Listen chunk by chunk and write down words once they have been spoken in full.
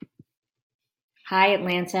Hi,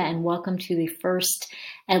 Atlanta, and welcome to the first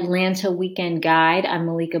Atlanta Weekend Guide. I'm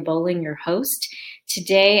Malika Bowling, your host.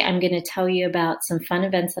 Today, I'm going to tell you about some fun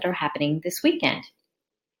events that are happening this weekend.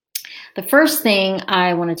 The first thing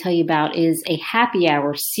I want to tell you about is a happy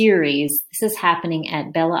hour series. This is happening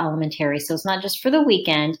at Bella Elementary, so it's not just for the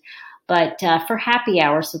weekend, but for happy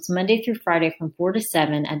hour. So it's Monday through Friday from 4 to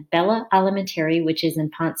 7 at Bella Elementary, which is in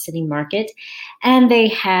Ponce City Market. And they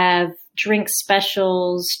have drink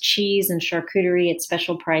specials, cheese and charcuterie at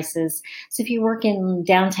special prices. So if you work in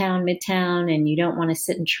downtown, midtown, and you don't want to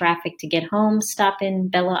sit in traffic to get home, stop in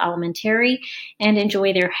Bella Elementary and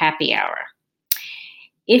enjoy their happy hour.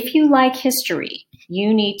 If you like history,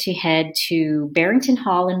 you need to head to Barrington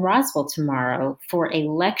Hall in Roswell tomorrow for a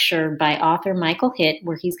lecture by author Michael Hitt,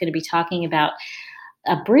 where he's going to be talking about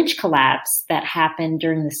a bridge collapse that happened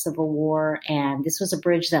during the Civil War. And this was a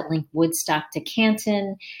bridge that linked Woodstock to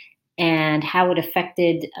Canton and how it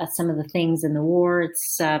affected some of the things in the war. It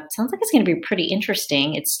sounds like it's going to be pretty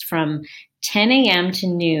interesting. It's from 10 a.m. to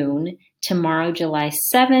noon tomorrow, July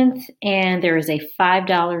 7th, and there is a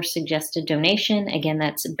 $5 suggested donation. Again,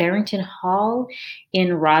 that's Barrington Hall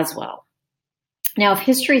in Roswell. Now, if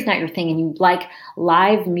history is not your thing and you like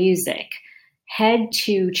live music, head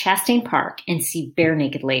to Chastain Park and see Bare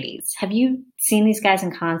Naked Ladies. Have you seen these guys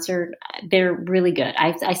in concert? They're really good.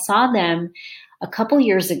 I saw them a couple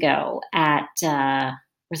years ago at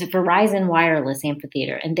was it Verizon Wireless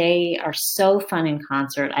Amphitheater, and they are so fun in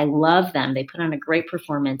concert. I love them. They put on a great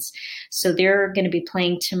performance. So they're going to be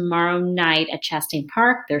playing tomorrow night at Chastain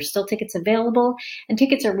Park. There's still tickets available, and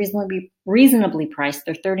tickets are reasonably priced.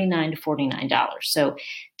 They're $39 to $49. So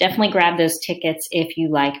definitely grab those tickets if you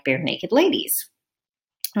like Bare Naked Ladies.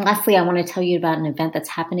 And lastly, I want to tell you about an event that's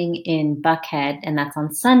happening in Buckhead, and that's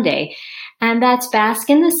on Sunday. And that's Bask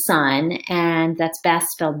in the Sun, and that's Bask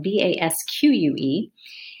spelled Basque.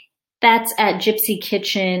 That's at Gypsy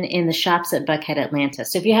Kitchen in the Shops at Buckhead, Atlanta.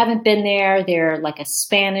 So if you haven't been there, they're like a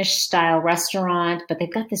Spanish-style restaurant, but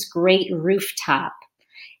they've got this great rooftop.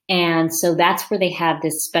 And so that's where they have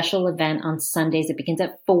this special event on Sundays. It begins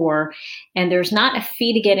at 4, and there's not a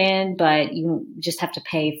fee to get in, but you just have to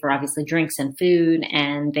pay for obviously drinks and food.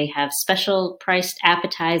 And they have special priced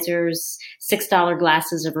appetizers, $6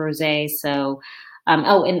 glasses of rosé. So,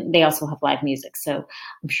 and they also have live music. So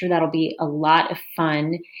I'm sure that'll be a lot of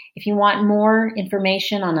fun. If you want more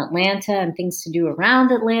information on Atlanta and things to do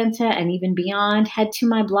around Atlanta and even beyond, head to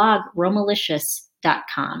my blog,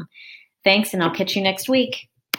 romalicious.com. Thanks, and I'll catch you next week.